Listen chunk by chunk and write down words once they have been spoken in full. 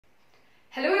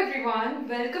everyone,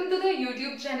 welcome to the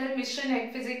YouTube channel Mission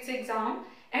at Physics Exam.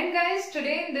 And guys,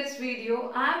 today in this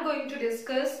video I am going to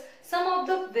discuss some of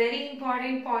the very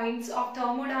important points of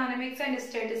thermodynamics and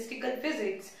statistical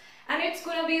physics. And it's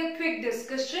going to be a quick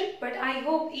discussion, but I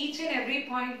hope each and every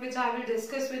point which I will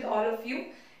discuss with all of you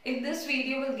in this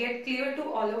video will get clear to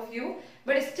all of you.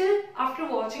 But still, after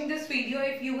watching this video,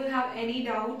 if you will have any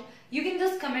doubt, you can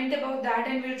just comment about that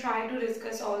and we'll try to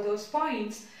discuss all those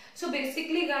points. So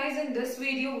basically guys, in this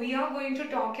video we are going to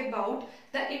talk about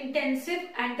the intensive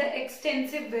and the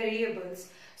extensive variables.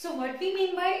 So what we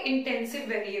mean by intensive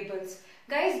variables?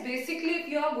 Guys, basically if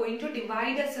you are going to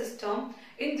divide a system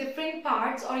in different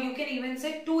parts, or you can even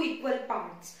say two equal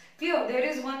parts. Clear? There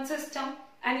is one system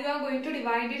and you are going to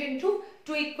divide it into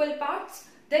two equal parts.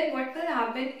 Then what will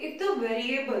happen if the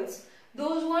variables,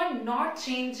 those who are not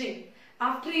changing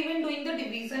after even doing the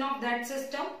division of that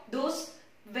system, those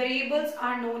variables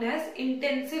are known as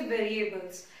intensive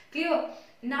variables. Clear?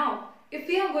 Now, if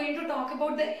we are going to talk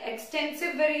about the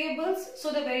extensive variables,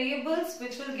 so the variables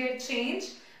which will get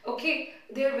changed, okay,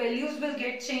 their values will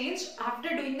get changed after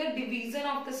doing the division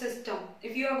of the system.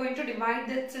 If you are going to divide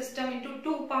that system into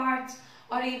two parts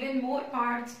or even more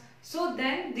parts, so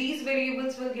then these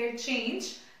variables will get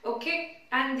changed, okay,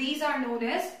 and these are known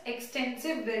as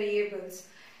extensive variables.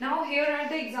 Now here are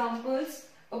the examples,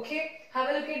 okay, have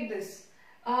a look at this.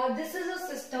 This is a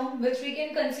system which we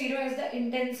can consider as the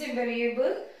intensive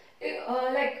variable,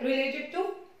 like related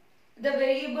to the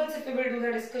variables if we will do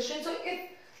the discussion. So if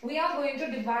we are going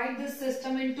to divide this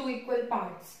system into equal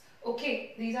parts,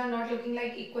 okay, these are not looking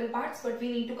like equal parts, but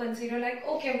we need to consider like,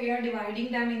 okay, we are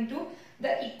dividing them into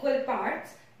the equal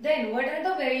parts. Then what are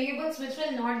the variables which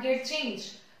will not get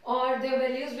changed or their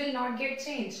values will not get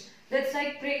changed? That's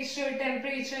like pressure,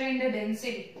 temperature and the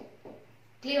density.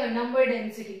 Clear? Number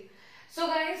density. So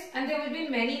guys, and there will be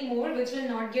many more which will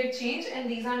not get changed, and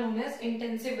these are known as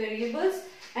intensive variables.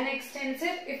 And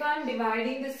extensive, if I am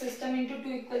dividing the system into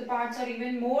two equal parts or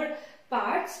even more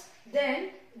parts, then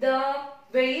the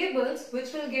variables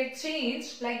which will get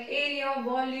changed like area,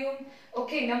 volume,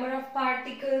 okay, number of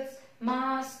particles,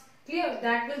 mass, clear,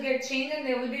 that will get changed, and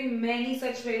there will be many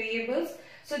such variables.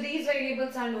 So these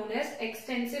variables are known as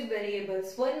extensive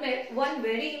variables. One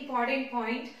very important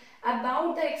point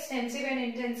about the extensive and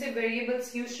intensive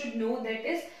variables you should know, that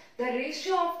is the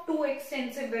ratio of two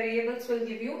extensive variables will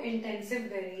give you intensive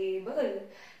variable.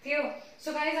 Clear?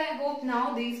 So guys, I hope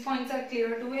now these points are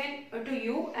clear to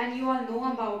you and you all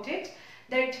know about it,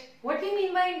 that what we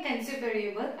mean by intensive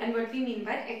variable and what we mean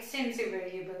by extensive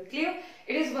variable. Clear?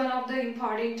 It is one of the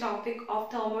important topic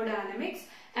of thermodynamics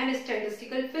and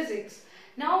statistical physics.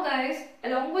 Now guys,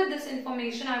 along with this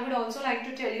information, I would also like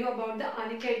to tell you about the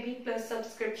Unacademy Plus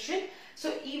subscription.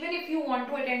 So even if you want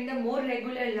to attend the more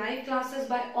regular live classes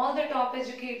by all the top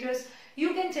educators,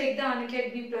 you can take the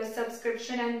Unacademy Plus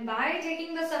subscription, and by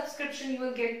taking the subscription you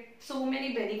will get so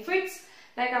many benefits.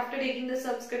 Like after taking the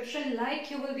subscription,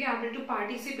 like you will be able to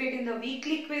participate in the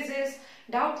weekly quizzes,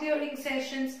 doubt clearing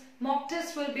sessions, mock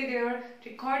tests will be there,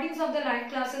 recordings of the live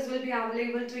classes will be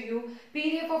available to you,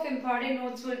 PDF of important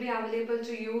notes will be available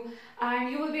to you,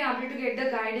 and you will be able to get the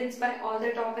guidance by all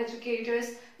the top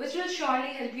educators, which will surely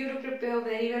help you to prepare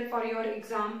very well for your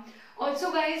exam.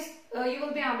 Also guys, you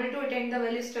will be able to attend the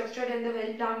well structured and the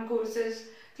well planned courses,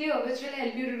 clear, which will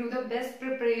help you to do the best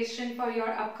preparation for your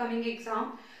upcoming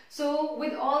exam. So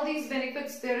with all these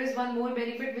benefits, there is one more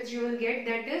benefit which you will get,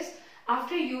 that is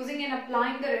after using and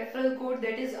applying the referral code,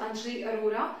 that is Anjali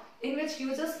Arora, in which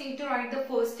you just need to write the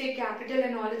first A capital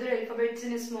and all other alphabets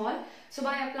in small. So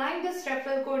by applying this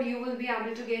referral code, you will be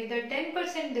able to get the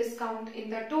 10% discount in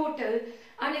the total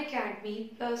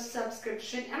Unacademy Plus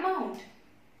subscription amount.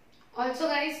 Also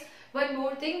guys, one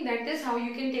more thing, that is how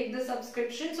you can take the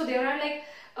subscription. So there are like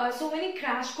so many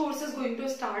crash courses going to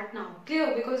start now,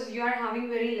 clear, because you are having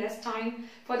very less time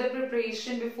for the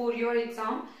preparation before your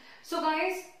exam. So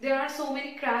guys, there are so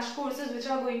many crash courses which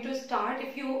are going to start.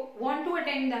 If you want to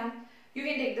attend them, you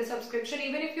can take the subscription.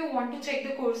 Even if you want to check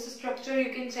the course structure,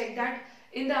 you can check that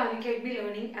in the Unacademy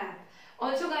Learning app.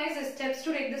 Also guys, the steps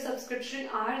to take the subscription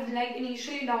are like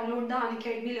initially download the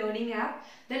Unacademy Learning app,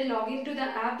 then log into the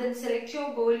app, then select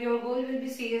your goal. Your goal will be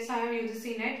CSIR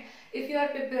UGC NET if you are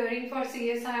preparing for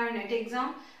CSIR NET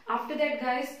exam. After that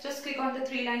guys, just click on the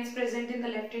three lines present in the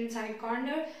left hand side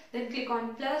corner, then click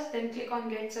on plus, then click on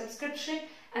get subscription,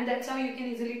 and that's how you can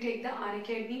easily take the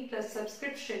Unacademy Plus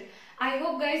subscription. I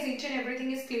hope guys each and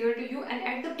everything is clear to you, and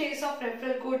at the place of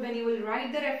referral code, when you will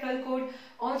write the referral code,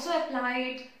 also apply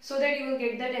it so that you will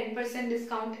get the 10%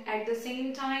 discount at the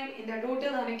same time in the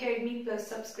total Unacademy Plus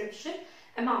subscription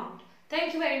amount.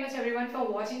 Thank you very much everyone for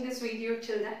watching this video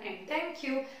till the end. Thank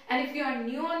you. And if you are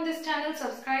new on this channel,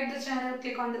 subscribe the channel,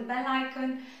 click on the bell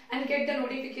icon and get the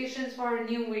notifications for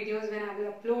new videos when I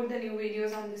will upload the new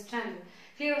videos on this channel.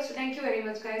 Clear? So thank you very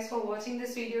much guys for watching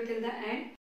this video till the end.